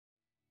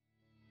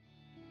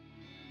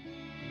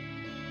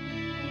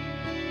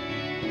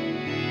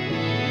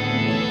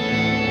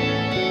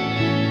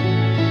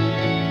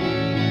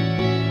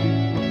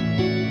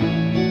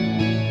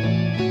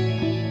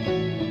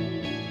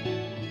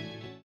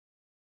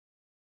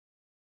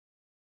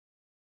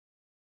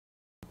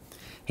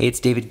Hey,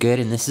 it's David Good,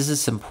 and this is a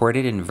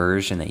supported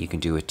inversion that you can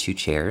do with 2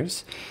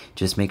 chairs.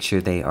 Just make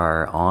sure they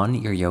are on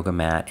your yoga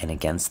mat and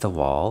against the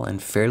wall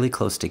and fairly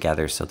close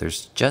together so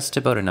there's just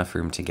about enough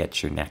room to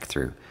get your neck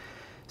through.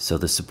 So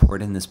the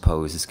support in this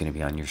pose is going to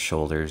be on your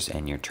shoulders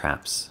and your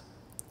traps.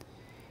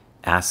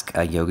 Ask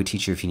a yoga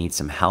teacher if you need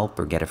some help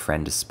or get a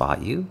friend to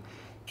spot you.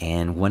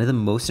 And one of the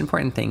most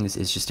important things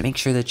is just to make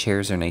sure the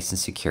chairs are nice and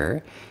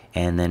secure.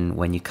 And then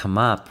when you come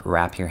up,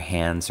 wrap your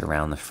hands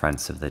around the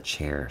fronts of the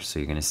chair. So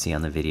you're going to see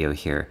on the video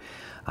here,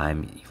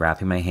 I'm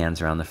wrapping my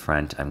hands around the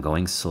front. I'm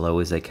going slow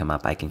as I come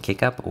up. I can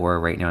kick up, or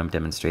right now I'm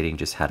demonstrating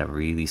just how to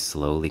really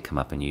slowly come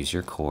up and use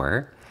your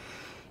core.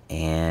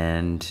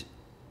 And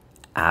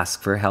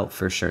ask for help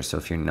for sure. So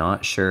if you're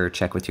not sure,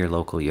 check with your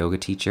local yoga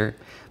teacher.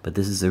 But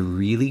this is a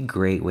really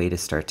great way to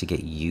start to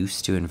get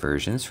used to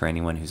inversions for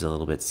anyone who's a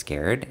little bit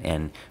scared.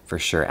 And for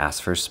sure,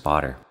 ask for a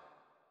spotter.